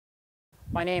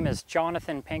My name is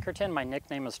Jonathan Pinkerton. My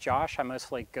nickname is Josh. I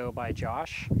mostly go by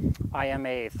Josh. I am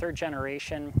a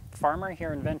third-generation farmer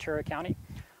here in Ventura County.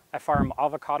 I farm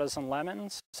avocados and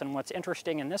lemons. And what's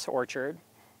interesting in this orchard,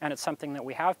 and it's something that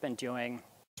we have been doing,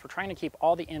 is we're trying to keep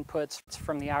all the inputs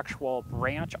from the actual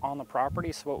branch on the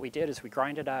property. So what we did is we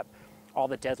grinded up all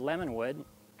the dead lemon wood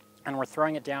and we're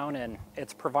throwing it down, and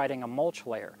it's providing a mulch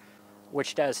layer,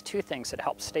 which does two things. It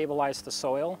helps stabilize the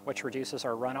soil, which reduces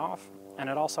our runoff, and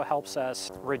it also helps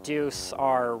us reduce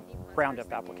our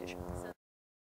Roundup application.